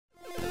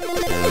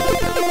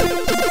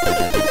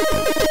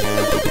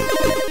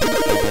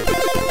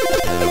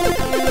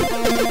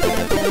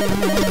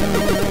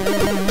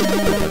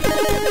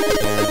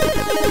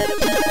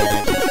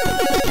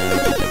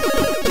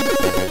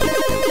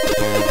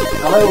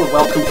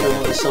welcome to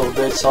another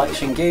Silverbird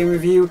Selection game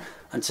review,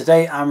 and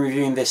today I'm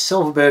reviewing this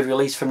Silverbird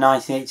release from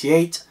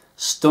 1988,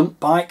 Stunt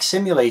Bike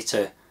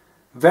Simulator.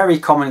 Very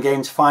common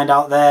game to find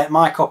out there.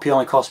 My copy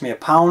only cost me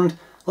 £1.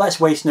 Let's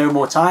waste no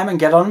more time and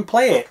get on and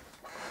play it.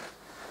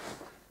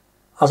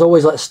 As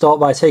always, let's start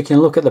by taking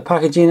a look at the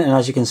packaging, and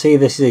as you can see,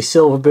 this is a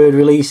Silverbird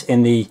release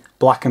in the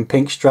black and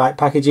pink stripe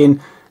packaging.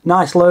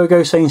 Nice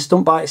logo saying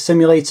Stunt Bike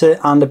Simulator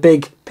and a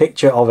big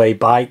picture of a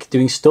bike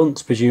doing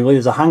stunts. Presumably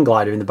there's a hang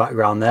glider in the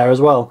background there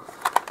as well.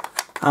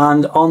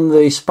 And on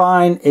the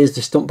spine is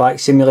the Stunt Bike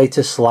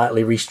Simulator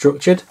slightly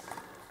restructured.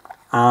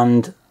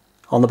 And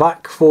on the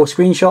back, 4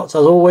 screenshots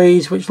as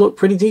always, which look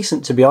pretty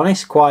decent to be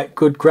honest. Quite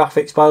good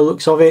graphics by the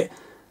looks of it.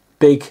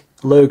 Big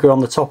logo on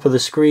the top of the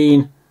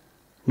screen.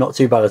 Not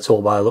too bad at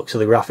all by the looks of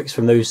the graphics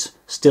from those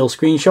still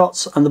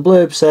screenshots. And the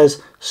blurb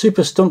says,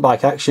 "Super stunt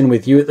bike action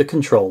with you at the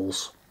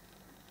controls."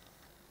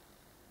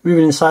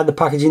 Moving inside the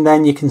packaging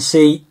then, you can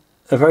see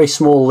a very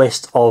small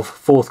list of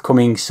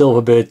forthcoming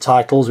Silverbird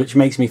titles, which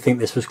makes me think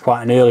this was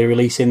quite an early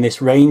release in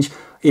this range.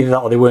 Either that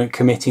or they weren't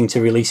committing to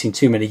releasing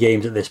too many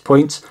games at this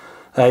point.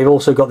 You've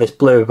also got this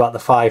blurb about the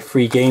 5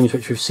 free games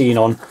which we've seen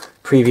on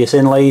previous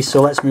inlays.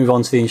 So let's move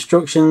on to the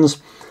instructions.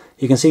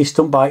 You can see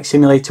Stunt Bike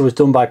Simulator was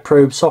done by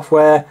Probe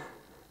Software.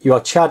 You are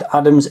Chad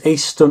Adams,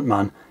 ace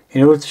stuntman.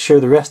 In order to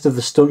show the rest of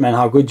the stuntmen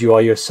how good you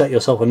are, you have set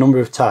yourself a number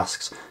of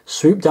tasks.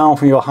 Swoop down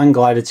from your hang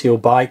glider to your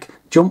bike,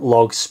 jump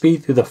logs,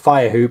 speed through the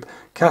fire hoop,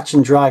 catch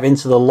and drive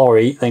into the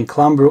lorry, then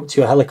clamber up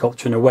to your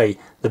helicopter and away.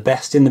 The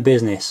best in the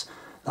business.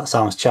 That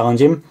sounds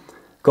challenging.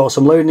 Got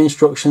some loading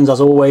instructions as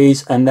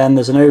always, and then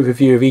there's an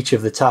overview of each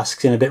of the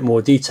tasks in a bit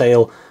more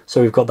detail.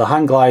 So we've got the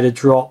hang glider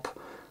drop,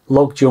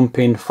 log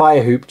jumping,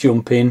 fire hoop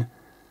jumping,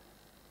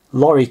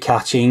 lorry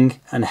catching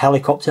and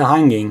helicopter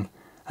hanging.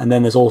 And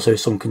then there's also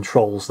some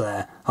controls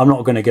there. I'm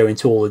not going to go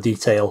into all the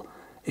detail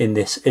in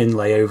this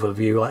inlay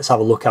overview. Let's have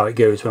a look how it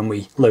goes when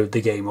we load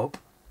the game up.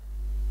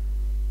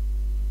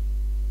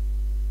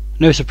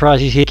 No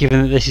surprises here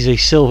given that this is a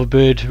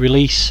Silverbird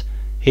release.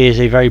 Here's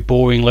a very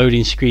boring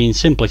loading screen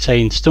simply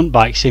saying Stunt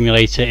Bike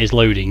Simulator is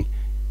loading.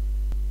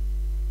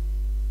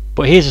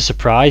 But here's a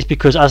surprise,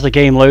 because as the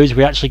game loads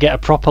we actually get a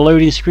proper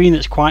loading screen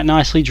that's quite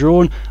nicely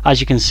drawn.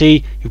 As you can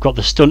see, you've got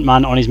the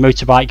stuntman on his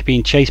motorbike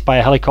being chased by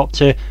a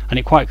helicopter, and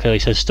it quite clearly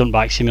says Stunt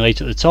Bike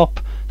Simulator at the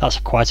top. That's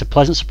quite a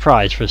pleasant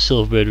surprise for a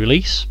Silverbird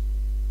release.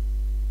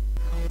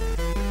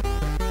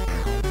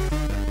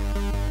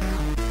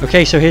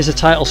 Okay, so here's the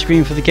title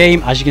screen for the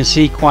game. As you can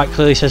see, quite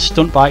clearly says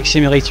Stunt Bike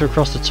Simulator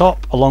across the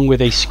top, along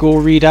with a score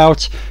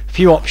readout. A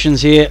few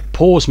options here: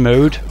 pause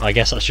mode, I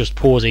guess that's just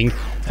pausing,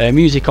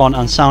 music on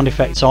and sound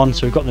effects on,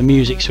 so we've got the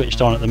music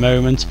switched on at the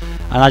moment,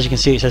 and as you can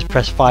see it says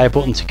press fire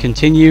button to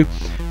continue.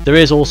 There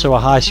is also a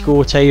high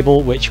score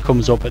table which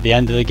comes up at the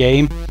end of the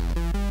game.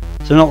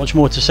 So not much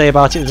more to say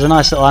about it. There's a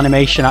nice little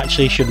animation,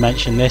 actually should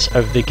mention this,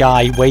 of the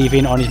guy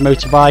waving on his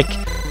motorbike.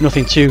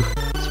 Nothing too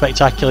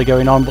spectacular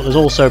going on, but there's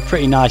also a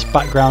pretty nice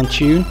background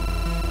tune.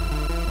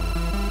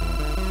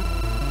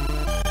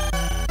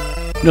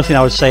 Nothing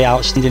I would say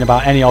outstanding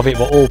about any of it,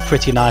 but all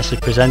pretty nicely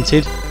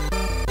presented.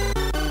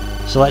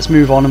 So let's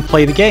move on and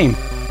play the game.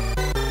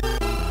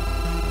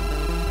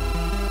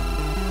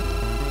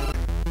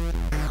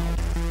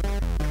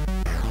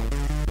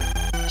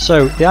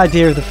 So the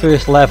idea of the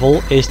first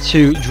level is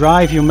to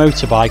drive your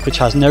motorbike, which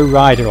has no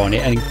rider on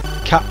it, and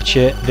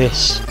capture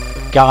this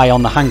guy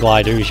on the hang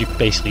glider who's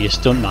basically a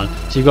stuntman.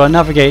 So you've got to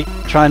navigate,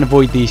 try and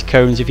avoid these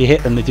cones. If you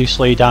hit them they do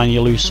slow you down,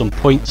 you lose some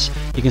points.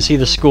 You can see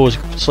the scores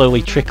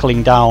slowly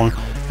trickling down,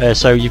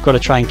 so you've got to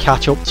try and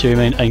catch up to him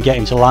and get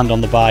him to land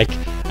on the bike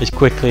as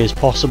quickly as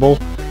possible.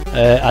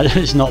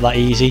 It's not that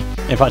easy.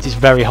 In fact, it's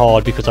very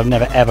hard because I've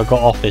never ever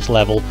got off this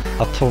level.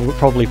 I've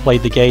probably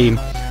played the game,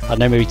 I don't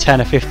know, maybe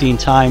 10 or 15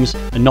 times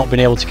and not been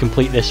able to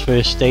complete this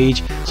first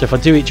stage. So if I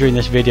do it during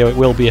this video it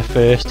will be a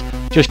first.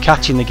 Just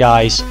catching the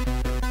guys,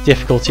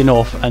 difficult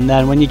enough, and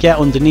then when you get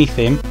underneath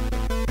him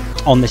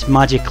on this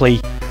magically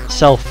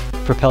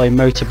self-propelling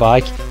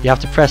motorbike you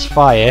have to press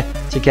fire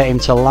to get him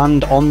to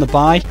land on the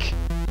bike.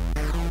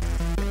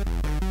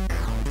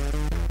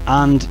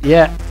 And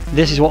yeah,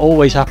 this is what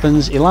always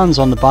happens. He lands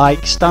on the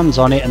bike, stands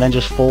on it and then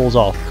just falls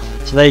off.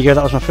 So there you go,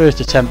 that was my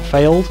first attempt,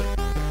 failed.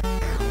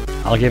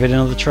 I'll give it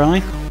another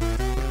try.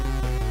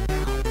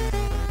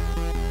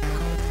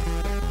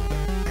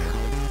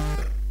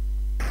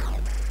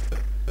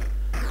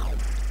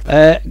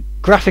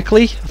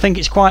 Graphically I think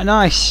it's quite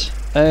nice.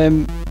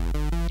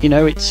 You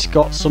know, it's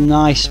got some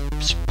nice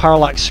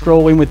parallax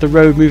scrolling with the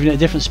road moving at a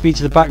different speed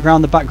to the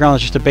background. The background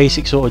is just a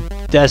basic sort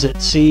of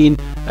desert scene.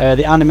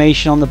 The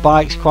animation on the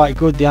bike's quite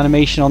good. The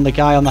animation on the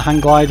guy on the hang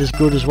glider is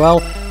good as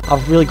well.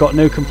 I've really got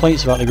no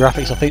complaints about the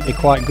graphics. I think they're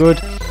quite good.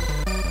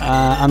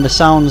 And the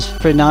sound's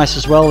pretty nice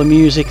as well. The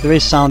music, there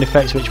is sound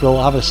effects which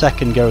we'll have a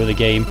second go of the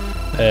game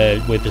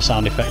with the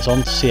sound effects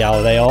on to see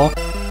how they are.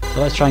 So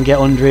let's try and get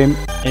under him.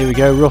 Here we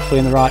go, roughly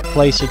in the right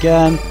place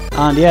again.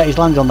 And yeah, he's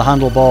landed on the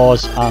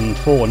handlebars and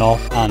fallen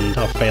off, and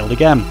I've failed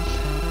again.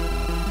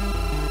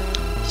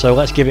 So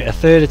let's give it a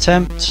third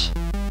attempt.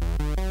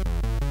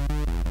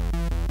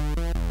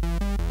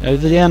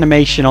 The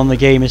animation on the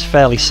game is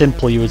fairly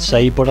simple, you would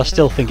say, but I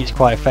still think it's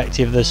quite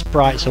effective. The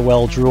sprites are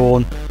well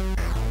drawn.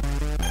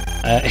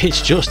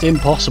 It's just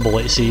impossible,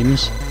 it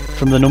seems,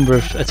 from the number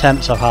of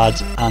attempts I've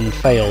had and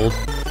failed.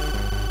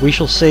 We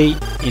shall see.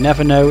 You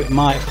never know, it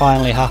might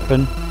finally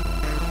happen.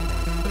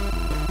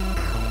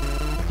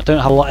 I don't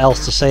have a lot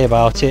else to say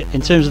about it.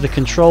 In terms of the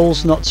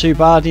controls, not too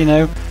bad, you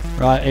know.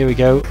 Right, here we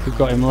go. We've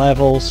got him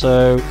level,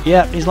 so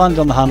yeah, he's landed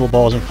on the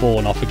handlebars and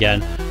fallen off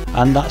again.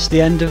 And that's the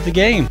end of the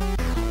game.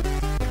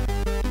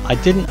 I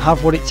didn't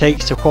have what it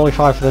takes to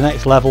qualify for the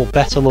next level.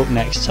 Better luck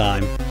next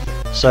time.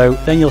 So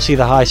then you'll see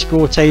the high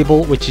score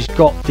table, which has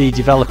got the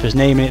developer's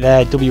name in it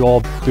there,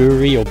 WR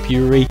Bury or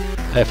Bury,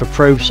 for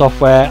Probe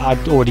Software.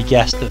 I'd already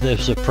guessed that this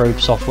was a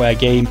Probe Software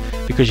game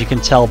because you can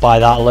tell by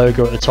that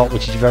logo at the top,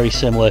 which is very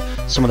similar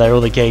to some of their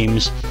other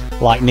games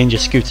like Ninja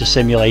Scooter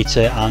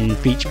Simulator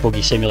and Beach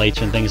Buggy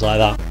Simulator and things like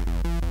that.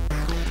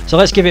 So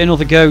let's give it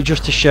another go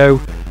just to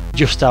show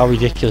just how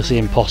ridiculously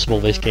impossible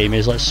this game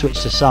is. Let's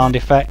switch to sound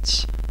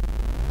effects.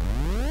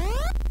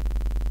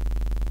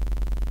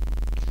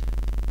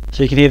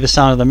 So you can hear the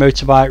sound of the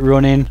motorbike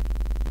running.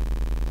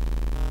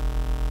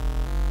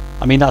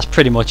 I mean, that's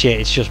pretty much it.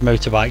 It's just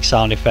motorbike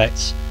sound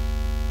effects.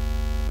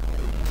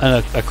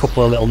 And a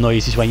couple of little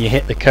noises when you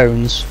hit the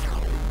cones.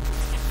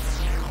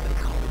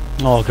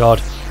 Oh god,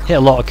 hit a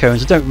lot of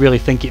cones. I don't really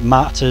think it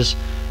matters.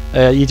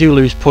 You do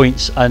lose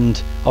points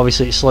and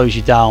obviously it slows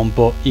you down,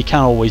 but you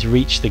can always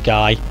reach the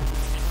guy.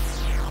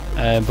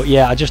 But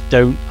yeah, I just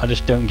don't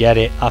get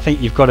it. I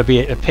think you've got to be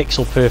at a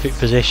pixel perfect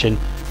position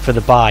for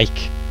the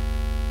bike.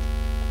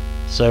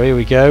 So here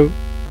we go.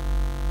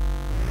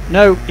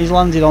 No, he's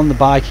landed on the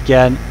bike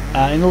again.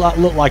 It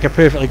looked like a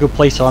perfectly good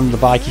place to land the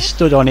bike. He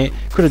stood on it,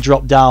 could have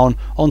dropped down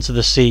onto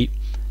the seat.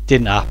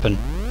 Didn't happen.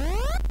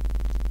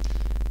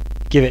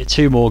 Give it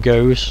 2 more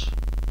goes.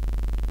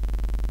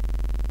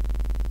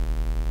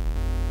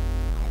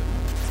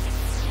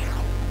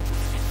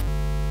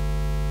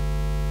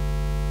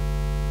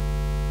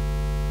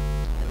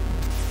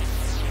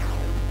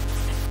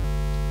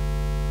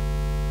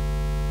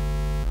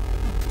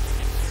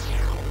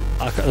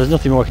 There's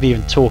nothing more I can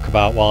even talk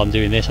about while I'm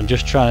doing this. I'm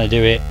just trying to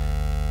do it.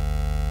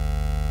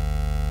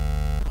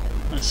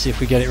 Let's see if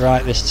we get it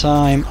right this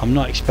time. I'm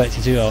not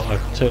expecting to. Oh,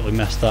 I totally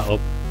messed that up.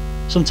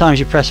 Sometimes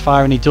you press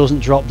fire and he doesn't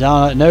drop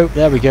down. Nope,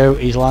 there we go.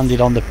 He's landed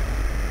on the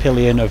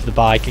pillion of the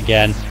bike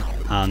again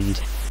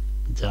and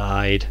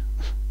died.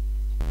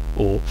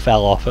 Or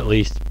fell off at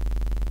least.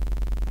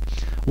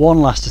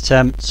 One last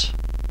attempt.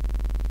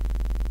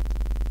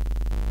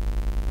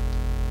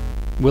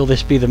 Will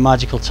this be the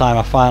magical time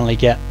I finally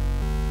get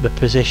the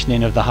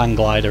positioning of the hang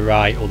glider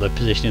right, or the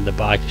positioning of the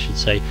bike I should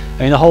say. I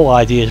mean, the whole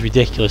idea is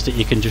ridiculous that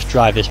you can just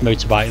drive this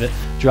motorbike that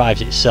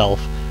drives itself,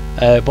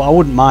 but I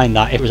wouldn't mind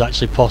that if it was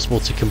actually possible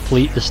to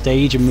complete the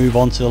stage and move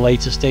on to the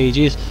later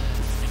stages.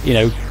 You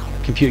know,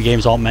 computer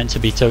games aren't meant to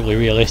be totally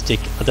realistic.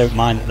 I don't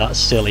mind that that's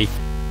silly.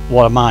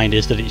 What I mind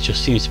is that it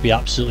just seems to be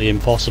absolutely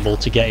impossible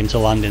to get him to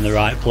land in the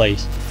right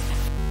place.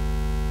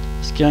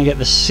 Let's go and get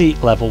the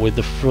seat level with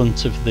the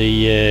front of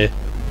the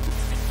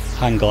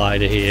hang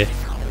glider here.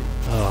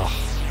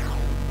 Oh.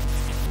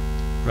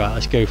 Right,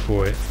 let's go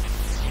for it.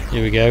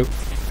 Here we go.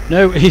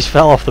 No, he's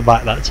fell off the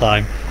back that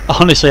time.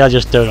 Honestly, I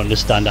just don't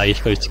understand how you're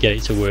supposed to get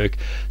it to work.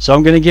 So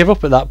I'm going to give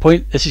up at that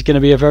point. This is going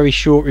to be a very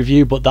short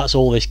review, but that's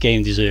all this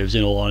game deserves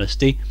in all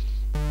honesty.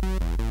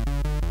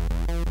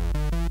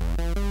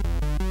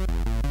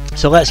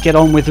 So let's get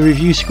on with the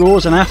review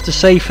scores, and I have to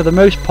say for the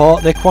most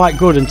part they're quite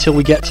good until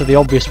we get to the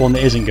obvious one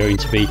that isn't going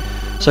to be.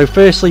 So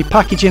firstly,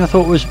 packaging I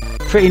thought was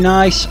pretty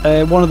nice.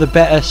 One of the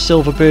better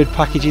Silverbird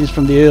packagings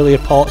from the earlier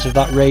parts of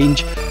that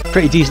range.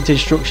 Pretty decent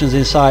instructions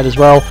inside as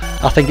well.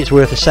 I think it's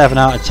worth a 7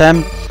 out of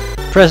 10.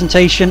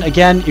 Presentation,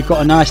 again, you've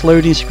got a nice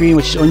loading screen,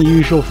 which is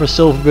unusual for a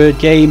Silverbird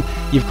game.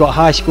 You've got a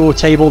high score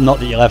table, not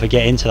that you'll ever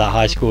get into that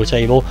high score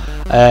table.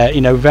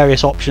 You know,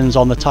 various options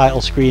on the title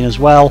screen as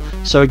well.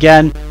 So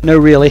again, no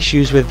real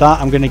issues with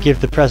that. I'm going to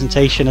give the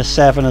presentation a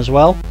 7 as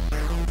well.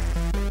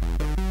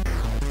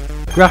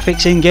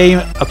 Graphics in game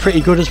are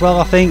pretty good as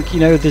well, I think. You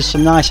know, there's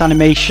some nice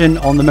animation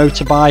on the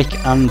motorbike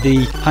and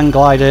the hang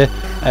glider.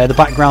 The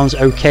background's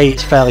okay,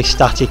 it's fairly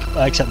static,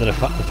 except for the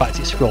fact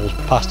it scrolls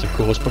past, of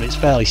course, but it's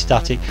fairly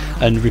static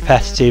and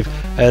repetitive.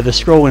 The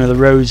scrolling of the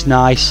road's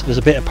nice. There's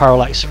a bit of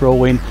parallax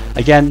scrolling.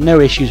 Again, no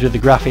issues with the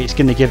graphics.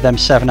 Going to give them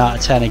 7 out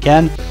of 10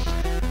 again.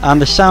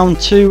 And the sound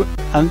too,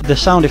 and the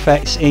sound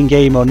effects in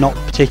game are not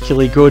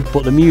particularly good,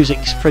 but the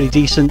music's pretty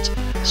decent.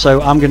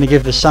 So I'm going to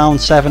give the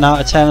sound 7 out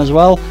of 10 as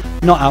well.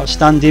 Not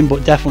outstanding,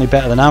 but definitely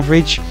better than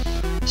average.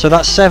 So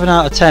that's 7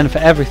 out of 10 for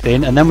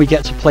everything, and then we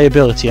get to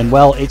playability, and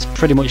well, it's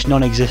pretty much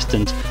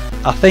non-existent.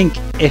 I think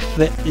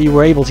if you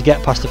were able to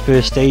get past the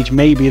first stage,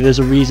 maybe there's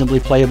a reasonably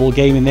playable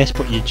game in this,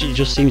 but it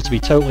just seems to be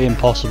totally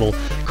impossible.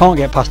 Can't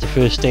get past the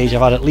first stage.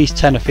 I've had at least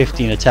 10 or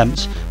 15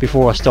 attempts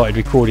before I started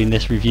recording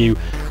this review,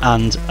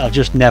 and I've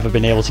just never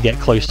been able to get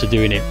close to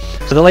doing it.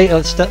 So the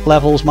later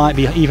levels might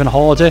be even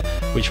harder,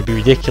 which would be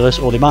ridiculous,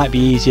 or they might be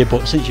easier,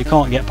 but since you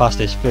can't get past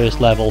this first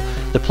level,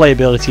 the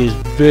playability is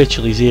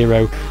virtually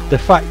zero. The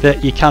fact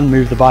that you can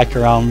move the bike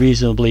around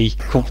reasonably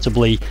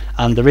comfortably,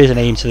 and there is an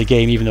aim to the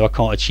game even though I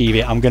can't achieve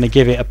it, I'm going to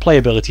give it a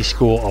playability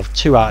score of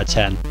 2 out of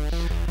 10.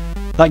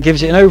 That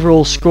gives it an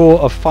overall score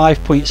of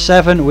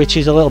 5.7, which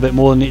is a little bit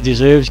more than it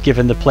deserves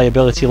given the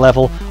playability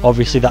level.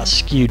 Obviously that's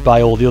skewed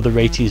by all the other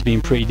ratings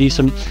being pretty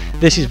decent.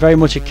 This is very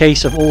much a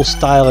case of all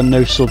style and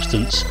no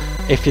substance.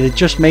 If it had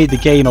just made the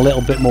game a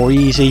little bit more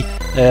easy,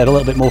 a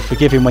little bit more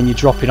forgiving when you're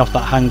dropping off that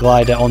hang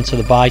glider onto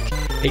the bike,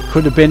 it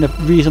could have been a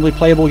reasonably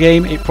playable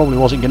game. It probably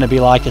wasn't going to be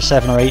like a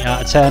 7 or 8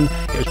 out of 10,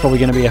 it was probably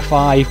going to be a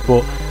 5,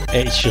 but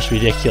it's just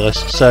ridiculous.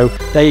 So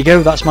there you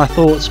go, that's my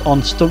thoughts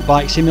on Stunt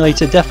Bike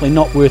Simulator. Definitely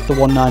not worth the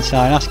 $1.99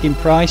 asking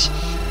price.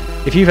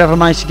 If you've ever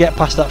managed to get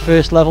past that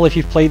first level, if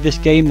you've played this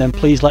game, then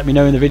please let me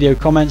know in the video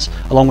comments,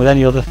 along with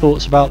any other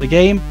thoughts about the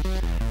game.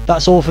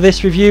 That's all for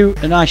this review,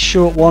 a nice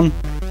short one,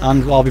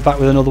 and I'll be back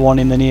with another one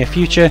in the near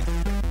future.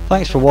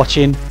 Thanks for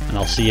watching, and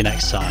I'll see you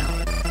next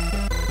time.